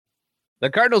The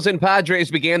Cardinals and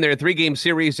Padres began their three-game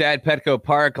series at Petco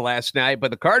Park last night, but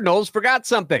the Cardinals forgot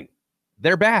something.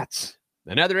 Their bats.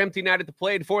 Another empty night at the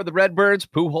plate for the Redbirds.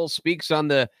 Pujols speaks on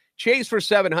the chase for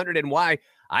 700 and why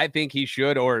I think he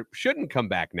should or shouldn't come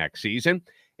back next season.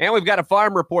 And we've got a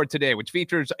farm report today, which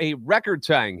features a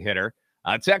record-tying hitter,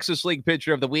 a Texas League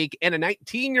Pitcher of the Week, and a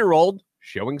 19-year-old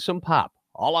showing some pop.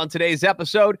 All on today's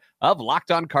episode of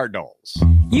Locked On Cardinals.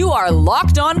 You are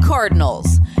Locked On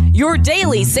Cardinals, your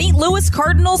daily St. Louis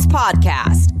Cardinals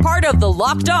podcast, part of the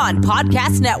Locked On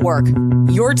Podcast Network,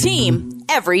 your team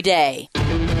every day.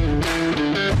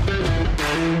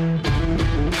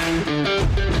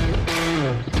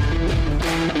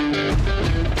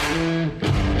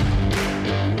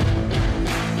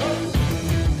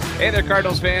 Hey there,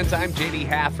 Cardinals fans. I'm J.D.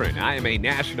 Haffron. I am a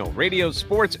national radio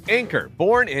sports anchor,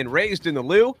 born and raised in the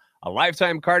Lou, a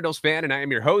lifetime Cardinals fan, and I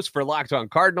am your host for Locked On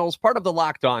Cardinals, part of the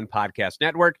Locked On Podcast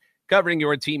Network, covering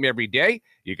your team every day.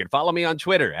 You can follow me on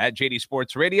Twitter at JD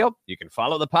Sports Radio. You can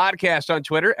follow the podcast on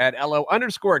Twitter at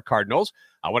LO_Cardinals.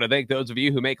 I want to thank those of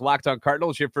you who make Locked On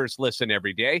Cardinals your first listen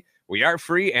every day. We are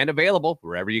free and available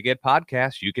wherever you get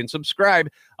podcasts. You can subscribe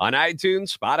on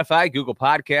iTunes, Spotify, Google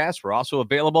Podcasts. We're also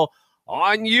available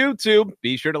on YouTube.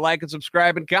 Be sure to like and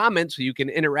subscribe and comment so you can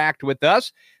interact with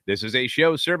us. This is a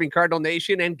show serving Cardinal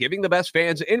Nation and giving the best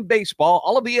fans in baseball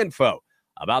all of the info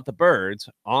about the birds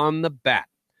on the bat.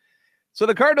 So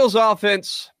the Cardinals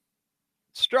offense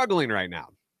struggling right now.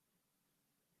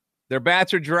 Their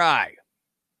bats are dry.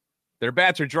 Their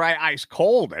bats are dry, ice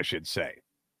cold, I should say.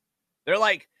 They're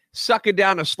like sucking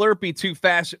down a Slurpee too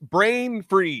fast, brain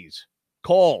freeze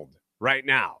cold right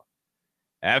now.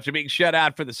 After being shut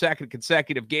out for the second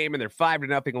consecutive game in their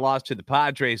 5-0 loss to the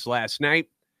Padres last night.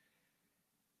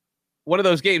 One of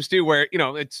those games, too, where,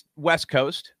 it's West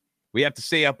Coast. We have to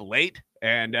stay up late,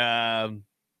 and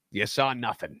you saw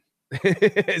nothing.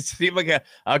 It seemed like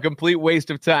a complete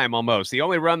waste of time almost. The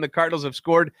only run the Cardinals have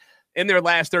scored in their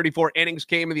last 34 innings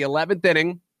came in the 11th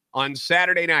inning on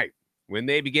Saturday night when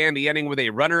they began the inning with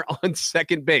a runner on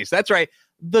second base. That's right,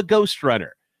 the ghost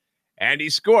runner. And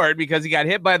he scored because he got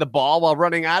hit by the ball while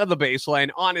running out of the baseline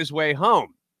on his way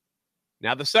home.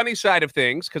 Now, the sunny side of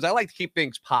things, because I like to keep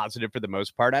things positive for the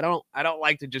most part. I don't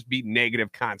like to just be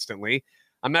negative constantly.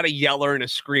 I'm not a yeller and a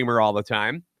screamer all the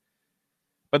time.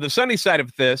 But the sunny side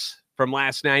of this from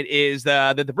last night is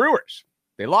that the Brewers,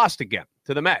 they lost again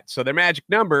to the Mets. So their magic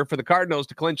number for the Cardinals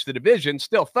to clinch the division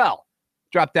still fell,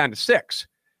 dropped down to 6.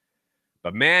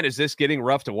 But man, is this getting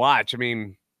rough to watch. I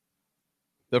mean,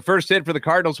 the first hit for the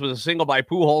Cardinals was a single by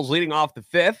Pujols leading off the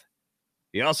 5th.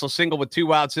 He also singled with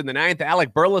 2 outs in the 9th.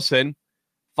 Alec Burleson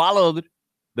followed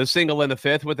the single in the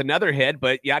 5th with another hit,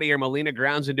 but Yadier Molina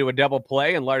grounds into a double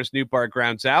play and Lars Nootbaar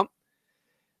grounds out.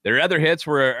 Their other hits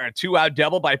were a 2-out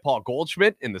double by Paul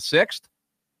Goldschmidt in the 6th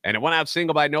and a 1-out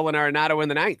single by Nolan Arenado in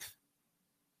the 9th.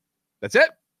 That's it.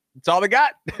 That's all they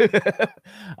got.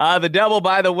 The double,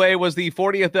 by the way, was the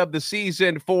 40th of the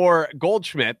season for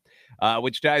Goldschmidt.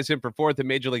 Which ties him for 4th in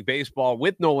Major League Baseball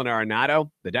with Nolan Arenado,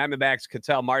 the Diamondbacks'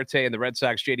 Ketel Marte, and the Red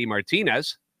Sox' J.D.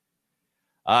 Martinez.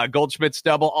 Goldschmidt's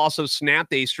double also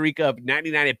snapped a streak of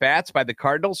 99 at-bats by the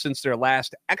Cardinals since their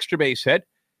last extra base hit,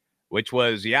 which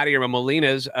was Yadier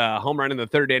Molina's home run in the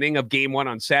 3rd inning of Game 1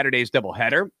 on Saturday's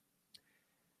doubleheader.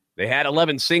 They had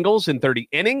 11 singles in 30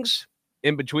 innings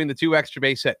in between the 2 extra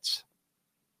base hits.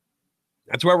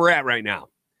 That's where we're at right now.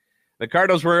 The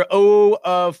Cardinals were 0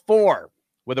 of 4.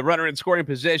 With a runner in scoring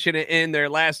position in their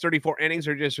last 34 innings,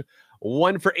 are just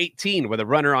 1 for 18 with a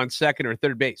runner on second or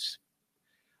third base.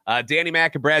 Danny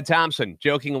Mack and Brad Thompson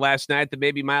joking last night that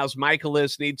maybe Miles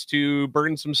Mikolas needs to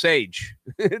burn some sage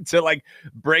to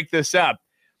break this up.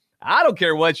 I don't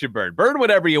care what you burn. Burn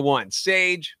whatever you want.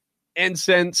 Sage,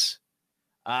 incense,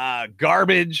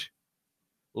 garbage,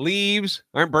 leaves.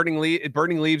 Burning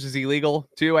leaves is illegal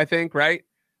too, I think, right?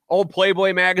 Old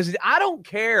Playboy magazine. I don't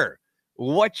care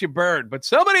what you burn, but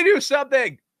somebody do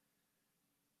something.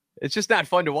 It's just not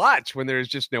fun to watch when there's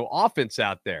just no offense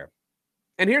out there.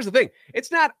 And here's the thing. It's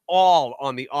not all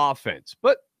on the offense,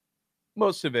 but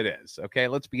most of it is. Okay,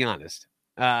 let's be honest.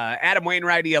 Adam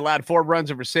Wainwright, he allowed 4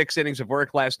 runs over 6 innings of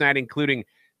work last night, including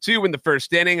 2 in the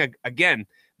first inning. Again,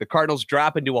 the Cardinals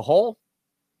drop into a hole,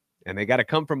 and they got to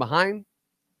come from behind.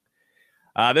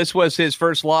 This was his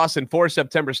first loss in 4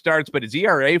 September starts, but his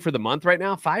ERA for the month right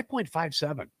now,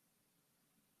 5.57.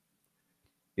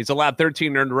 He's allowed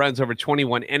 13 earned runs over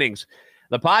 21 innings.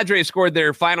 The Padres scored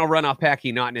their final run off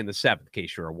Packy Naughton in the 7th, in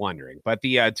case you were wondering. But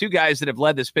the 2 guys that have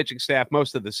led this pitching staff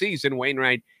most of the season,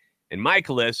 Wainwright and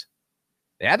Mikolas,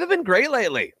 they haven't been great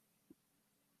lately.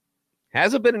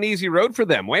 Hasn't been an easy road for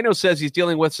them. Waino says he's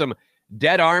dealing with some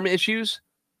dead arm issues,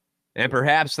 and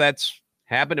perhaps that's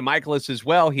Happened to Michaelis as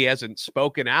well. He hasn't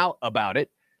spoken out about it,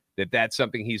 that's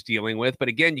something he's dealing with. But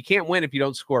again, you can't win if you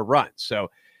don't score runs. So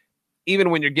even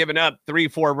when you're giving up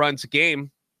 3-4 runs a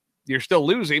game, you're still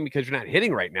losing because you're not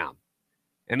hitting right now.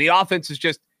 And the offense is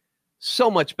just so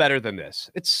much better than this.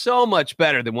 It's so much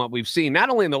better than what we've seen, not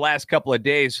only in the last couple of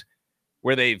days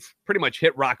where they've pretty much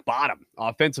hit rock bottom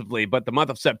offensively, but the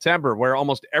month of September where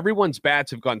almost everyone's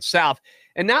bats have gone south,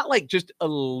 and not like just a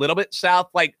little bit south.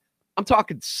 Like I'm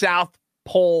talking South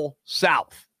Pole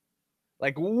South,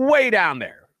 like way down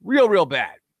there, real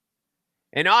bad.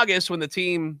 In August, when the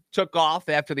team took off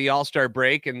after the All-Star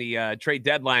break and the trade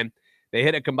deadline, they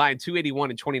hit a combined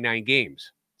 281 in 29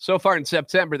 games. So far in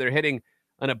September, they're hitting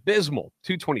an abysmal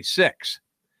 226.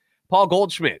 Paul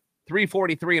Goldschmidt,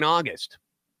 343 in August,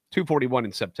 241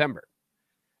 in September.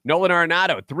 Nolan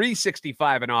Arenado,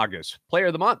 365 in August, player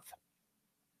of the month,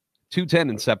 210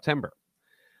 in September.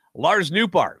 Lars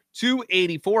Nootbaar,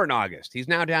 284 in August. He's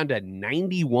now down to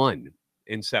 91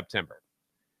 in September.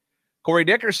 Corey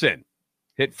Dickerson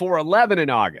hit 411 in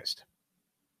August,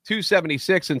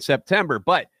 276 in September,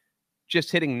 but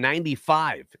just hitting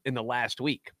 95 in the last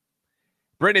week.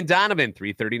 Brendan Donovan,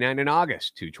 339 in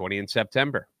August, 220 in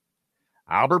September.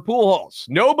 Albert Pujols.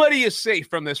 Nobody is safe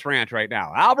from this rant right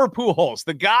now. Albert Pujols,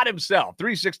 the god himself,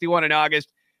 361 in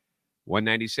August,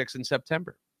 196 in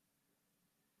September.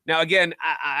 Now, again,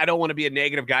 I don't want to be a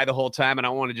negative guy the whole time, and I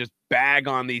don't want to just bag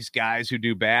on these guys who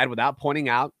do bad without pointing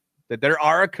out that there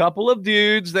are a couple of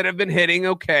dudes that have been hitting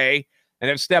okay and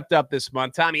have stepped up this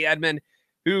month. Tommy Edman,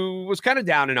 who was kind of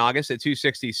down in August at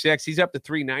 266. He's up to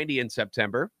 390 in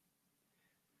September.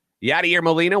 Yadier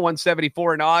Molina,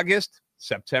 174 in August.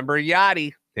 September,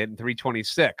 Yadi hitting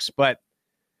 326. But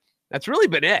that's really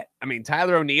been it. I mean,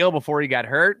 Tyler O'Neill, before he got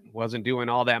hurt, wasn't doing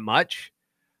all that much.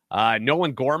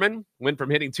 Nolan Gorman went from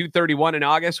hitting 231 in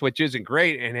August, which isn't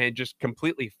great, and had just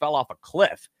completely fell off a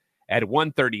cliff at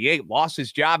 138. Lost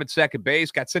his job at second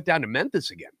base, got sent down to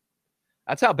Memphis again.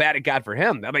 That's how bad it got for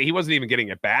him. I mean, he wasn't even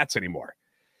getting at bats anymore.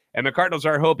 And the Cardinals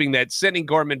are hoping that sending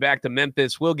Gorman back to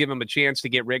Memphis will give him a chance to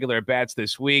get regular at bats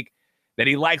this week that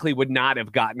he likely would not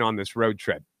have gotten on this road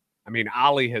trip. I mean,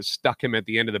 Ollie has stuck him at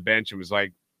the end of the bench and was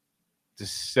like,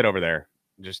 just sit over there.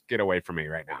 Just get away from me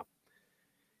right now.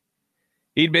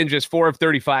 He'd been just 4 of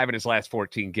 35 in his last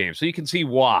 14 games. So you can see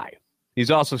why.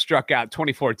 He's also struck out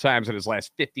 24 times in his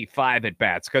last 55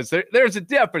 at-bats, because there's a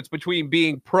difference between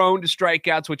being prone to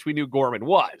strikeouts, which we knew Gorman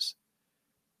was,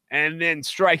 and then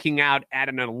striking out at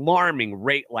an alarming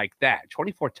rate like that.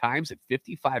 24 times at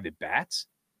 55 at-bats?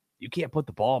 You can't put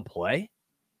the ball in play?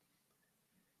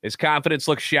 His confidence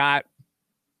looks shot.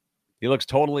 He looks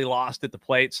totally lost at the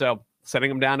plate, so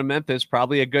sending him down to Memphis,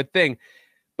 probably a good thing.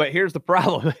 But here's the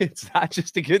problem. It's not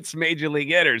just against major league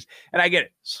hitters. And I get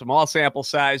it, small sample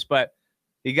size, but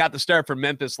he got the start for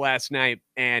Memphis last night,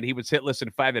 and he was hitless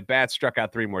in 5 at-bats, struck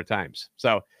out 3 more times.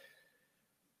 So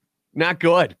not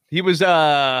good. He was,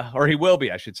 or he will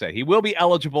be, I should say. He will be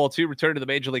eligible to return to the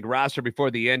major league roster before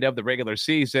the end of the regular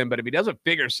season. But if he doesn't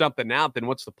figure something out, then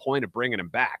what's the point of bringing him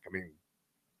back? I mean,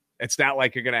 it's not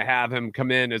like you're going to have him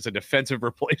come in as a defensive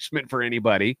replacement for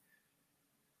anybody.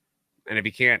 And if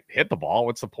he can't hit the ball,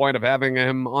 what's the point of having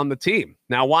him on the team?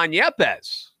 Now, Juan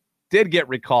Yepez did get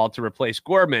recalled to replace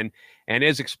Gorman and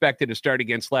is expected to start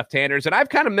against left-handers. And I've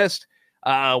kind of missed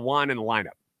Juan in the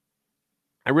lineup.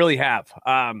 I really have.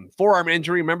 Forearm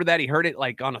injury. Remember that? He hurt it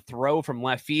like on a throw from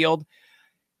left field.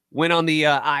 Went on the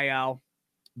IL,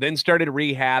 then started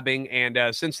rehabbing.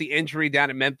 And since the injury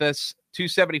down at Memphis,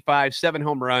 275, 7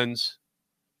 home runs,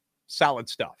 solid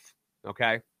stuff.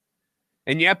 Okay?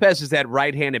 And Yepez is that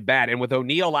right-handed bat. And with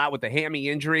O'Neill out with the hammy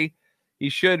injury, he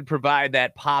should provide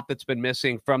that pop that's been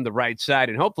missing from the right side.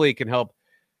 And hopefully he can help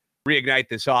reignite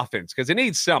this offense, because it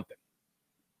needs something.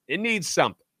 It needs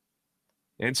something.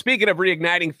 And speaking of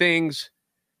reigniting things,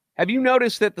 have you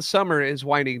noticed that the summer is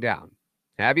winding down?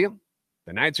 Have you?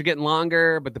 The nights are getting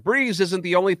longer, but the breeze isn't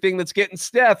the only thing that's getting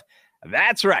stiff.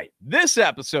 That's right. This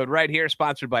episode right here is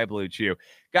sponsored by Blue Chew.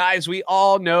 Guys, we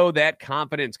all know that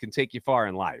confidence can take you far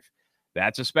in life.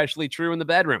 That's especially true in the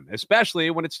bedroom,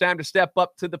 especially when it's time to step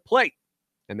up to the plate.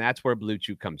 And that's where Blue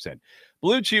Chew comes in.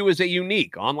 Blue Chew is a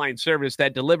unique online service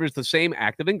that delivers the same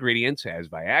active ingredients as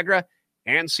Viagra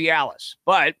and Cialis.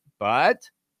 But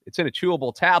it's in a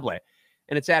chewable tablet,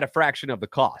 and it's at a fraction of the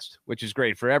cost, which is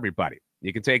great for everybody.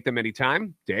 You can take them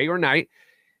anytime, day or night.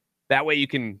 That way you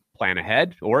can plan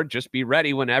ahead or just be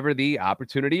ready whenever the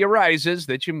opportunity arises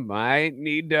that you might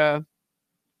need to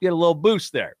get a little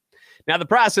boost there. Now, the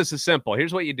process is simple.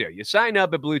 Here's what you do. You sign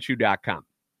up at BlueChew.com.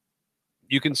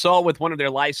 You consult with one of their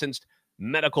licensed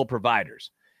medical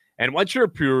providers. And once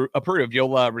you're approved,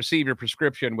 you'll receive your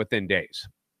prescription within days.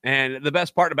 And the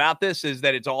best part about this is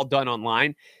that it's all done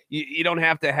online. You don't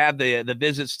have to have the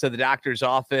visits to the doctor's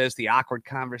office, the awkward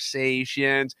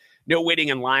conversations, no waiting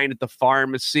in line at the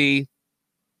pharmacy.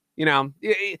 You know,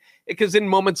 because in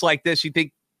moments like this, you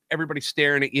think everybody's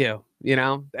staring at you. You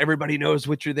know, everybody knows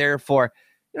what you're there for.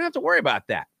 You don't have to worry about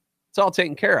that. It's all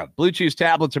taken care of. Blue Chew's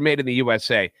tablets are made in the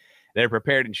USA. They're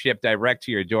prepared and shipped direct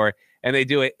to your door, and they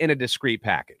do it in a discreet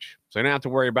package. So you don't have to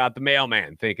worry about the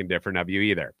mailman thinking different of you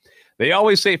either. They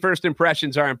always say first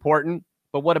impressions are important,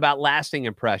 but what about lasting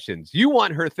impressions? You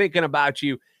want her thinking about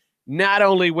you not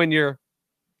only when you're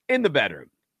in the bedroom,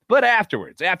 but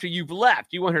afterwards. After you've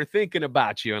left, you want her thinking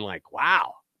about you and like,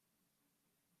 wow,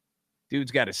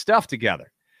 dude's got his stuff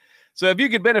together. So if you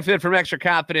could benefit from extra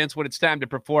confidence when it's time to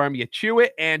perform, you chew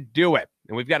it and do it.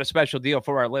 And we've got a special deal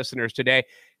for our listeners today.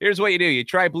 Here's what you do. You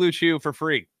try Blue Chew for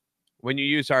free when you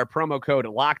use our promo code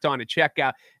Locked On at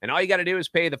checkout. And all you got to do is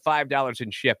pay the $5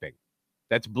 in shipping.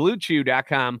 That's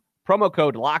BlueChew.com, promo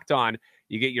code Locked On.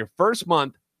 You get your first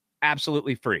month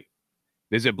absolutely free.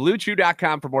 Visit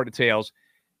BlueChew.com for more details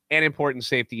and important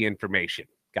safety information.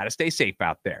 Got to stay safe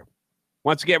out there.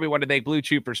 Once again, we want to thank Blue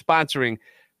Chew for sponsoring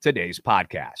today's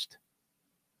podcast.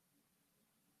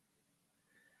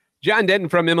 John Denton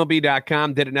from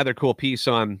MLB.com did another cool piece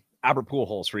on Albert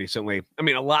Pujols recently. I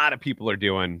mean, a lot of people are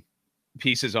doing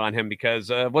pieces on him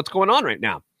because of what's going on right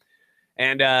now.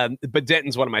 And but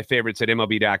Denton's one of my favorites at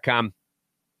MLB.com.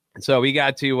 So we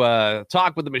got to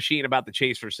talk with the machine about the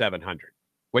chase for 700,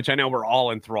 which I know we're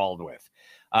all enthralled with.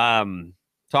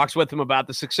 Talks with him about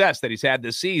the success that he's had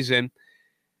this season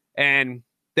and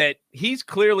that he's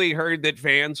clearly heard that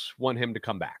fans want him to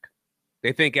come back.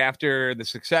 They think after the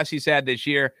success he's had this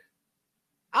year,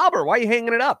 Albert, why are you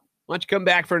hanging it up? Why don't you come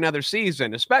back for another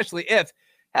season, especially if,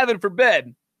 heaven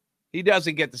forbid, he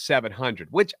doesn't get to 700,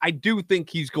 which I do think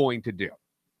he's going to do.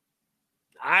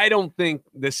 I don't think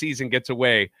the season gets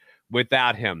away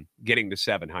without him getting to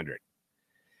 700.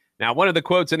 Now, one of the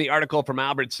quotes in the article from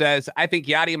Albert says, I think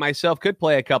Yadi and myself could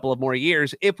play a couple of more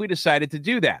years if we decided to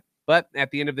do that. But at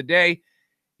the end of the day,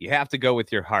 you have to go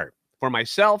with your heart. For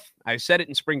myself, I said it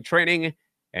in spring training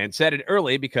and said it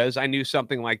early because I knew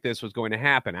something like this was going to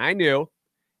happen. I knew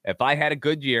if I had a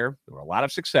good year or a lot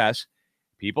of success,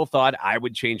 people thought I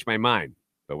would change my mind.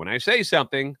 But when I say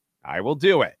something, I will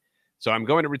do it. So I'm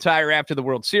going to retire after the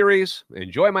World Series,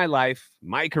 enjoy my life,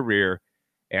 my career,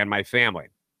 and my family.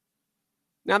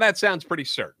 Now that sounds pretty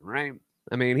certain, right?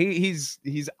 I mean, he's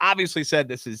obviously said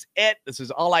this is it. This is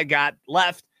all I got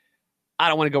left. I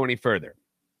don't want to go any further.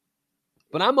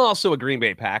 But I'm also a Green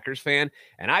Bay Packers fan,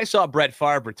 and I saw Brett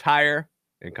Favre retire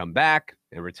and come back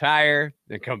and retire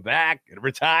and come back and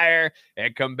retire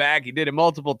and come back. He did it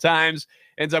multiple times,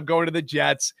 ends up going to the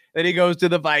Jets. Then he goes to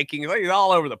the Vikings. He's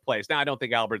all over the place. Now, I don't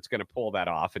think Albert's going to pull that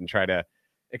off and try to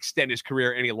extend his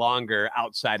career any longer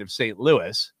outside of St.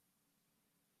 Louis.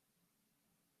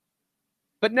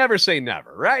 But never say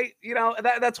never, right? You know,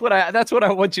 that's what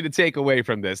I want you to take away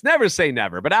from this. Never say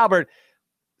never. But Albert,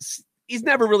 he's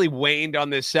never really waned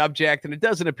on this subject, and it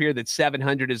doesn't appear that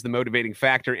 700 is the motivating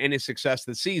factor in his success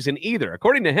this season either.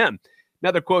 According to him,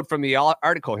 another quote from the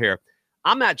article here,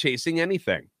 I'm not chasing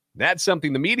anything. That's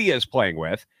something the media is playing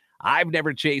with. I've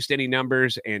never chased any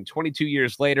numbers, and 22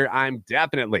 years later, I'm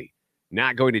definitely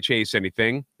not going to chase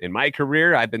anything. In my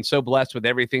career, I've been so blessed with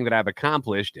everything that I've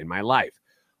accomplished in my life.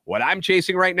 What I'm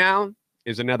chasing right now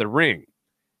is another ring.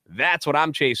 That's what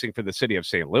I'm chasing for the city of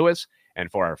St. Louis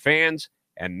and for our fans.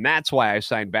 And that's why I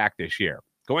signed back this year.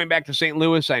 Going back to St.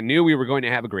 Louis, I knew we were going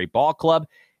to have a great ball club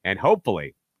and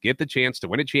hopefully get the chance to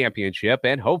win a championship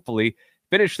and hopefully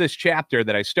finish this chapter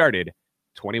that I started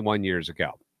 21 years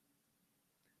ago.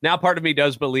 Now, part of me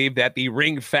does believe that the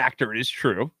ring factor is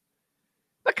true.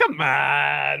 But come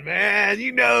on, man.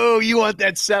 You know you want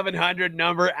that 700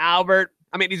 number, Albert.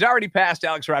 I mean, he's already passed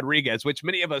Alex Rodriguez, which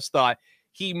many of us thought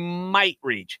he might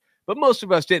reach. But most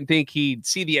of us didn't think he'd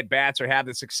see the at-bats or have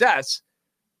the success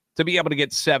to be able to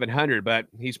get to 700. But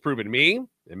he's proven me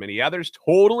and many others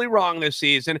totally wrong this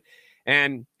season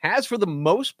and has, for the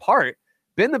most part,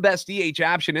 been the best DH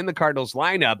option in the Cardinals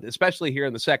lineup, especially here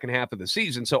in the second half of the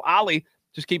season. So Ollie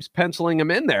just keeps penciling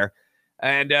him in there.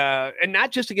 And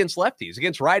not just against lefties,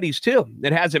 against righties too.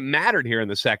 It hasn't mattered here in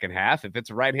the second half if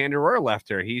it's a right-hander or a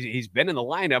lefter. He's been in the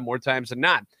lineup more times than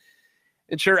not.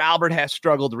 And sure, Albert has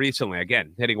struggled recently,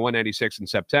 again, hitting 196 in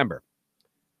September.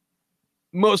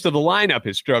 Most of the lineup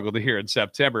has struggled here in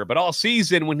September, but all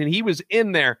season when he was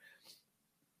in there,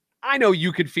 I know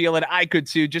you could feel it. I could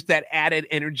too, just that added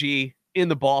energy in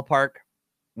the ballpark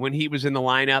when he was in the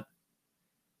lineup,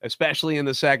 especially in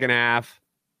the second half.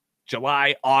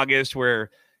 July, August,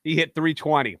 where he hit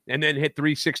 320 and then hit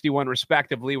 361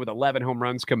 respectively with 11 home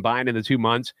runs combined in the 2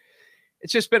 months.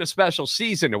 It's just been a special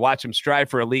season to watch him strive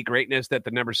for elite greatness that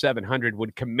the number 700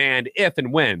 would command if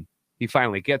and when he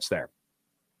finally gets there.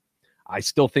 I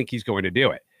still think he's going to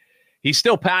do it. He's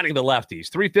still pounding the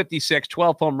lefties. 356,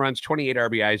 12 home runs, 28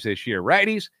 RBIs this year.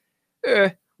 Righties,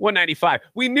 195.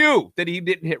 We knew that he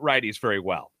didn't hit righties very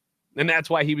well. And that's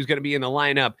why he was going to be in the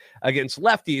lineup against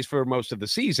lefties for most of the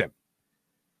season.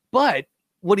 But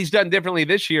what he's done differently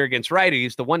this year against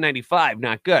righties, the 195,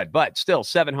 not good. But still,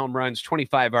 7 home runs,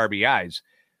 25 RBIs.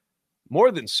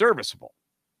 More than serviceable.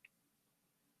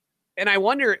 And I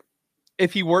wonder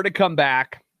if he were to come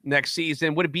back next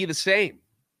season, would it be the same?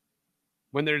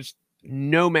 When there's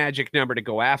no magic number to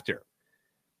go after.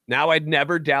 Now, I'd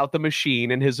never doubt the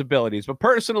machine and his abilities, but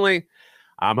personally,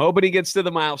 I'm hoping he gets to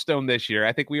the milestone this year.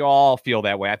 I think we all feel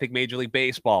that way. I think Major League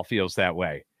Baseball feels that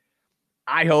way.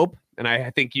 I hope, and I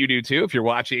think you do too, if you're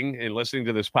watching and listening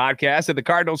to this podcast, that the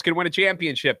Cardinals can win a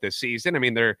championship this season. I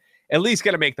mean, they're at least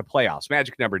going to make the playoffs.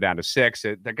 Magic number down to 6.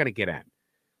 They're going to get in.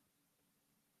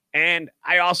 And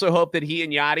I also hope that he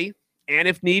and Yachty, and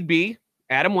if need be,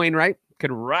 Adam Wainwright,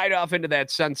 could ride off into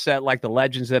that sunset like the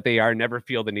legends that they are, never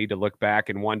feel the need to look back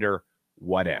and wonder,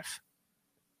 what if?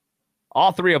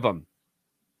 All 3 of them,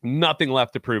 nothing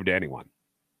left to prove to anyone.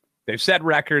 They've set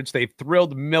records, they've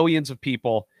thrilled millions of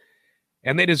people,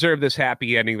 and they deserve this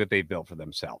happy ending that they've built for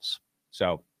themselves.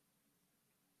 So,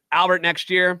 Albert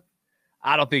next year,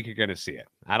 I don't think you're going to see it.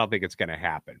 I don't think it's going to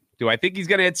happen. Do I think he's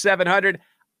going to hit 700?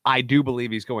 I do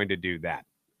believe he's going to do that.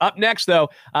 Up next, though,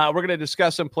 we're going to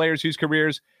discuss some players whose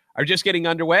careers are just getting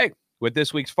underway with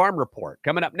this week's Farm Report.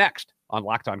 Coming up next on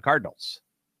Locked On Cardinals.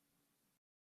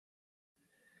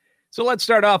 So let's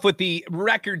start off with the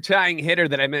record-tying hitter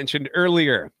that I mentioned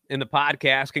earlier in the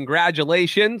podcast.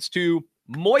 Congratulations to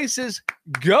Moises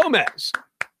Gomez.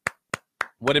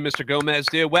 What did Mr. Gomez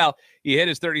do? Well, he hit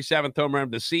his 37th home run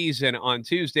of the season on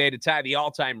Tuesday to tie the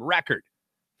all-time record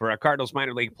for a Cardinals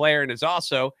minor league player, and is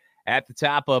also at the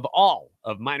top of all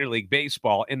of minor league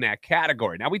baseball in that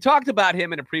category. Now, we talked about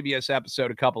him in a previous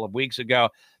episode a couple of weeks ago,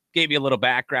 gave you a little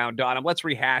background on him. Let's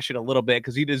rehash it a little bit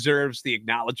because he deserves the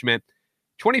acknowledgement.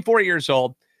 24 years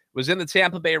old, was in the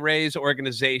Tampa Bay Rays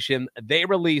organization. They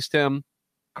released him.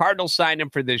 Cardinals signed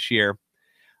him for this year.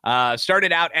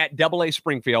 Started out at Double-A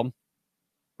Springfield,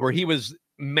 where he was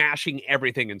mashing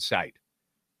everything in sight.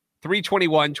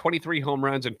 321, 23 home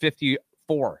runs, and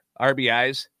 54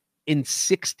 RBIs in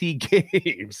 60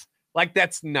 games. Like,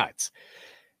 that's nuts.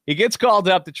 He gets called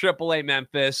up to AAA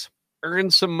Memphis,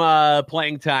 earns some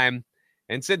playing time,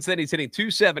 and since then he's hitting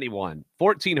 271,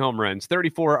 14 home runs,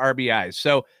 34 RBIs.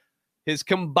 So his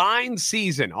combined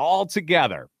season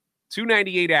altogether,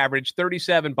 298 average,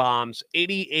 37 bombs,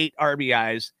 88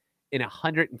 RBIs in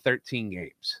 113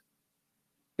 games.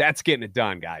 That's getting it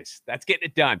done, guys. That's getting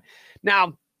it done.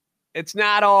 Now, it's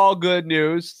not all good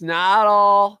news. It's not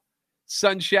all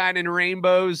sunshine and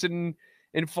rainbows and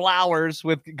flowers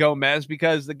with Gomez,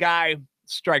 because the guy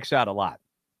strikes out a lot.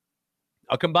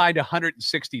 A combined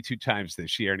 162 times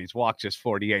this year, and he's walked just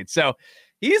 48. So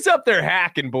he's up there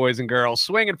hacking, boys and girls,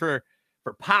 swinging for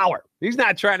power. He's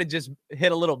not trying to just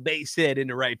hit a little base hit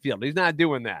into right field. He's not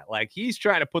doing that. Like, he's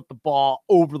trying to put the ball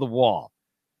over the wall.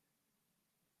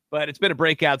 But it's been a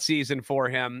breakout season for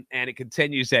him, and it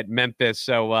continues at Memphis.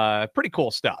 So pretty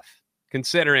cool stuff,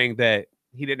 considering that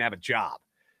he didn't have a job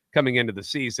coming into the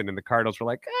season, and the Cardinals were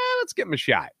like, let's give him a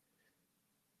shot.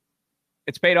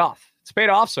 It's paid off. It's paid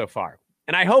off so far.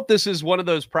 And I hope this is one of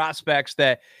those prospects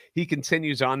that he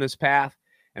continues on this path,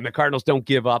 and the Cardinals don't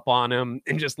give up on him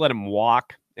and just let him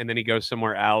walk, and then he goes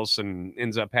somewhere else and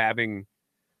ends up having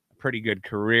a pretty good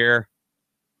career.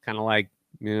 Kind of like,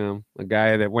 a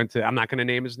guy that went to, I'm not going to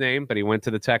name his name, but he went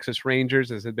to the Texas Rangers,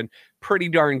 has been pretty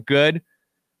darn good.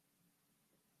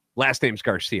 Last name's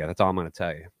Garcia. That's all I'm going to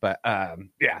tell you. But,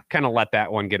 kind of let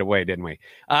that one get away, didn't we?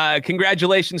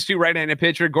 Congratulations to right-handed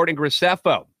pitcher Gordon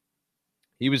Graceffo.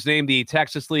 He was named the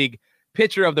Texas League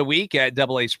Pitcher of the Week at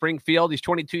Double-A Springfield. He's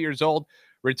 22 years old,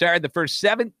 retired the first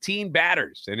 17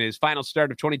 batters in his final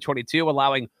start of 2022,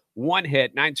 allowing 1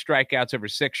 hit, 9 strikeouts over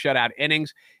 6 shutout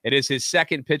innings. It is his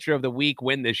second Pitcher of the Week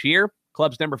win this year.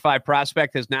 Club's number 5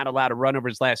 prospect has not allowed a run over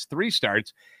his last 3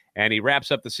 starts, and he wraps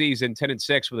up the season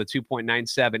 10-6 with a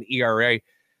 2.97 ERA.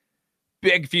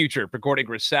 Big future for Gordon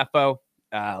Graceffo.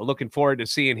 Looking forward to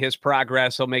seeing his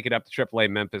progress. He'll make it up to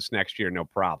AAA Memphis next year, no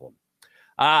problem.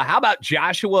 How about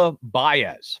Joshua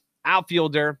Baez,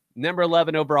 outfielder, number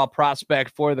 11 overall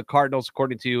prospect for the Cardinals,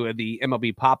 according to the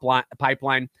MLB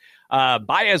pipeline.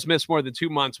 Baez missed more than 2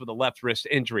 months with a left wrist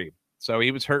injury, so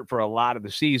he was hurt for a lot of the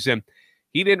season.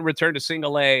 He didn't return to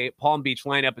single A Palm Beach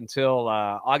lineup until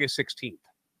August 16th.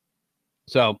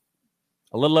 So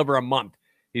a little over a month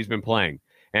he's been playing.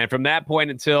 And from that point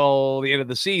until the end of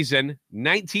the season,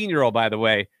 19-year-old, by the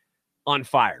way, on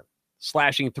fire,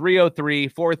 slashing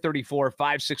 .303, .434,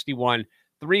 .561,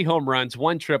 3 home runs,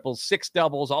 1 triple, 6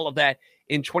 doubles, all of that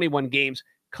in 21 games,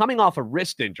 coming off a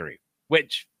wrist injury,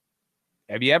 which,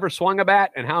 have you ever swung a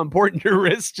bat and how important your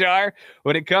wrists are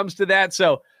when it comes to that?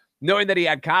 So knowing that he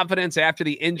had confidence after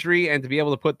the injury and to be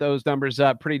able to put those numbers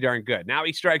up, pretty darn good. Now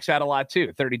he strikes out a lot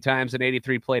too, 30 times in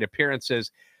 83 plate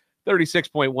appearances,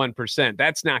 36.1%.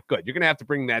 That's not good. You're going to have to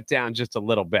bring that down just a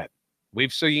little bit.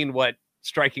 We've seen what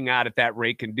striking out at that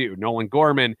rate can do. Nolan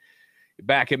Gorman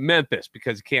back in Memphis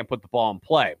because he can't put the ball in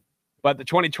play. But the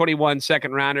 2021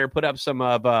 second rounder put up some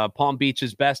of Palm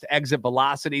Beach's best exit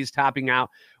velocities, topping out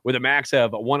with a max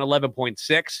of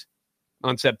 111.6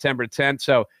 on September 10th.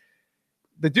 So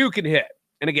the dude can hit.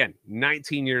 And again,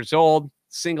 19 years old,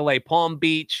 single A Palm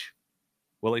Beach.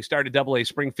 Will he start at double A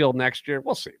Springfield next year?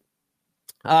 We'll see.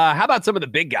 How about some of the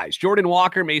big guys? Jordan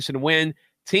Walker, Mason Wynn,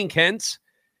 Tink Hence,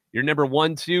 your number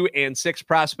 1, 2, and 6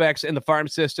 prospects in the farm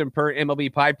system per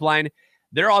MLB Pipeline.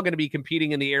 They're all going to be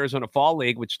competing in the Arizona Fall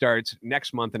League, which starts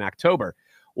next month in October.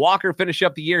 Walker finished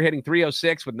up the year hitting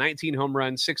 .306 with 19 home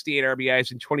runs, 68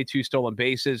 RBIs, and 22 stolen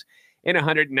bases in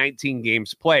 119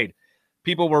 games played.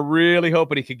 People were really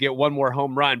hoping he could get one more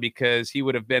home run because he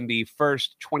would have been the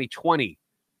first 2020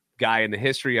 guy in the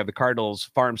history of the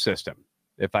Cardinals farm system,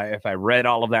 if I read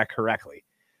all of that correctly.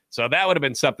 So that would have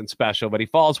been something special, but he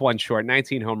falls one short,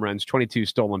 19 home runs, 22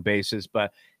 stolen bases,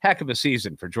 but heck of a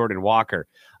season for Jordan Walker.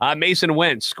 Mason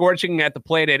Wynn, scorching at the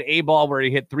plate at A-ball where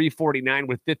he hit .349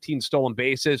 with 15 stolen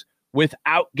bases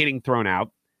without getting thrown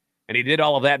out. And he did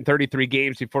all of that in 33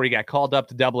 games before he got called up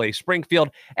to double A Springfield.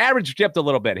 Average dipped a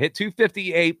little bit, hit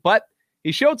 .258, but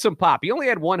he showed some pop. He only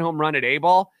had 1 home run at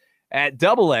A-ball. At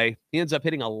double A, he ends up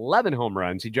hitting 11 home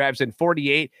runs. He drives in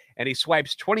 48, and he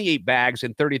swipes 28 bags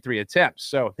in 33 attempts.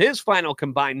 So his final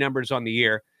combined numbers on the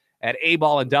year at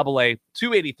A-ball and double A,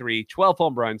 283, 12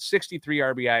 home runs, 63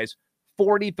 RBIs,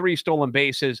 43 stolen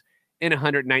bases in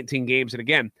 119 games. And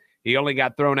again, he only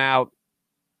got thrown out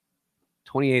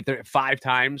 5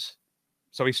 times.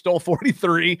 So he stole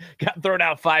 43, got thrown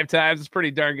out 5 times. It's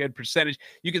pretty darn good percentage.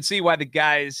 You can see why the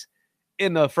guys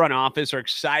in the front office are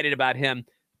excited about him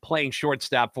playing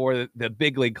shortstop for the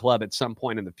big league club at some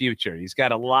point in the future. He's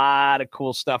got a lot of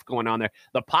cool stuff going on there.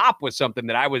 The pop was something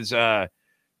that I was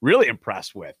really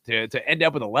impressed with. To end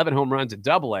up with 11 home runs at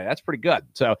double A, that's pretty good.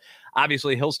 So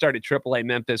obviously he'll start at triple A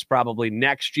Memphis probably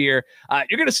next year.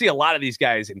 You're going to see a lot of these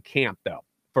guys in camp, though,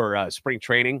 for spring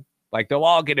training. Like, they'll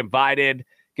all get invited,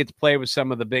 get to play with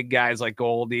some of the big guys like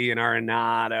Goldie and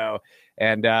Arenado.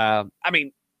 And,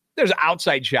 there's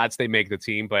outside shots they make the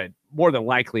team, but more than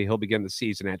likely he'll begin the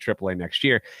season at AAA next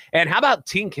year. And how about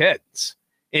Tink Hence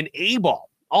in A-ball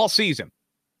all season?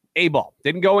 A-ball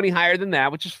didn't go any higher than that,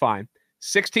 which is fine.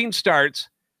 16 starts,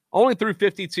 only threw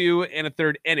 52 and a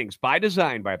third innings by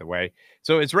design, by the way.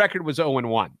 So his record was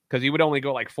 0-1 because he would only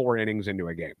go like 4 innings into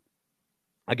a game.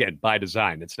 Again, by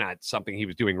design. It's not something he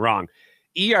was doing wrong.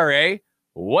 ERA,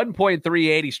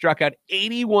 1.38. He struck out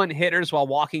 81 hitters while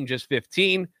walking just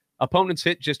 15. Opponents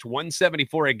hit just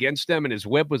 174 against him, and his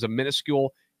whip was a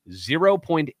minuscule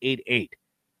 0.88.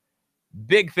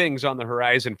 Big things on the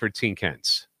horizon for Tink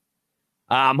Hence.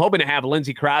 I'm hoping to have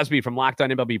Lindsey Crosby from Locked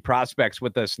On MLB Prospects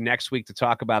with us next week to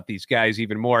talk about these guys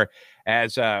even more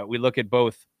as we look at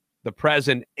both the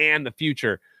present and the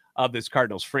future of this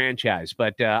Cardinals franchise.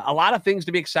 But a lot of things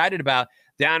to be excited about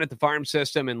down at the farm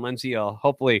system, and Lindsey will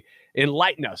hopefully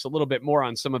enlighten us a little bit more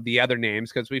on some of the other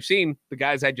names because we've seen the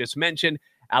guys I just mentioned.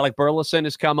 Alec Burleson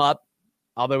has come up,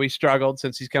 although he struggled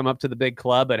since he's come up to the big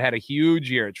club, but had a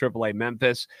huge year at AAA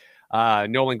Memphis.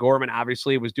 Nolan Gorman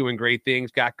obviously was doing great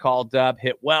things, got called up,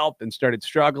 hit well, and started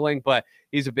struggling, but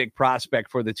he's a big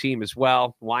prospect for the team as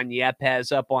well. Juan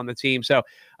Yepes up on the team. So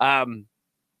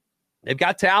they've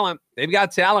got talent. They've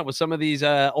got talent with some of these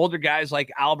older guys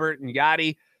like Albert and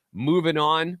Yachty moving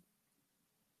on.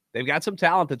 They've got some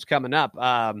talent that's coming up.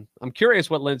 I'm curious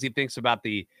what Lindsey thinks about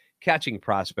the catching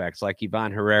prospects like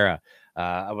Ivan Herrera.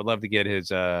 I would love to get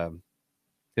his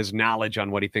knowledge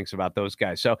on what he thinks about those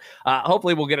guys. So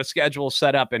hopefully we'll get a schedule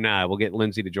set up and we'll get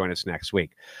Lindsey to join us next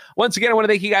week. Once again, I want to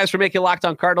thank you guys for making Locked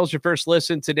On Cardinals your first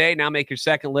listen today. Now make your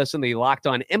second listen, the Locked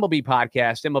On MLB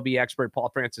podcast. MLB expert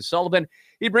Paul Francis Sullivan.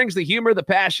 He brings the humor, the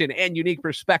passion, and unique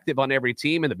perspective on every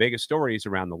team and the biggest stories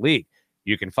around the league.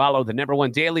 You can follow the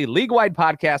 #1 daily league-wide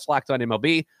podcast, Locked On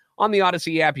MLB, on the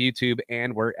Odyssey app, YouTube,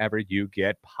 and wherever you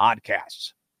get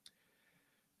podcasts.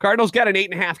 Cardinals got an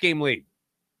 8.5 game lead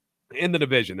in the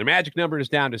division. Their magic number is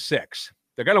down to 6.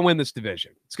 They're going to win this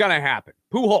division. It's going to happen.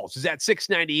 Pujols is at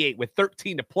 698 with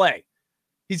 13 to play.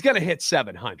 He's going to hit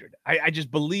 700. I just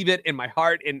believe it in my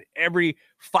heart, in every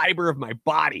fiber of my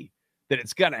body, that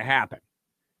it's going to happen.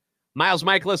 Miles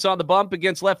Mikolas on the bump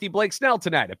against lefty Blake Snell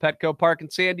tonight at Petco Park in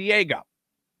San Diego.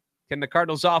 Can the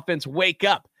Cardinals offense wake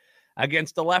up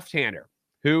against a left-hander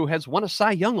who has won a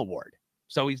Cy Young Award?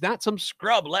 So he's not some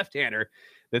scrub left-hander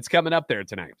that's coming up there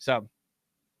tonight. So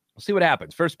we'll see what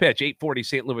happens. First pitch, 8:40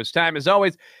 St. Louis time. As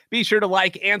always, be sure to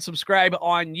like and subscribe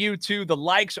on YouTube. The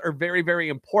likes are very, very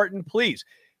important. Please,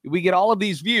 we get all of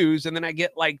these views, and then I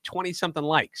get like 20-something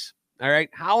likes. All right?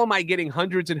 How am I getting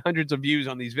hundreds and hundreds of views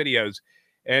on these videos,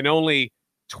 and only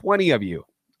 20 of you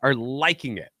are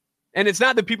liking it? And it's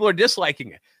not that people are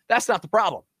disliking it. That's not the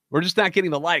problem. We're just not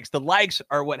getting the likes. The likes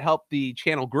are what help the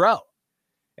channel grow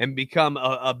and become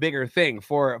a bigger thing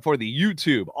for the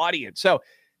YouTube audience. So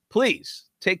please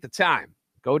take the time.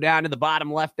 Go down to the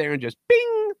bottom left there and just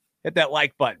bing, hit that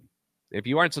like button. If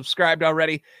you aren't subscribed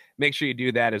already, make sure you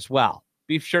do that as well.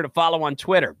 Be sure to follow on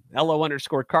Twitter,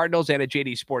 LO_Cardinals, and at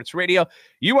JD Sports Radio.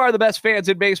 You are the best fans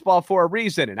in baseball for a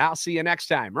reason, and I'll see you next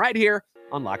time right here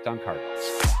on Locked On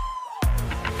Cardinals.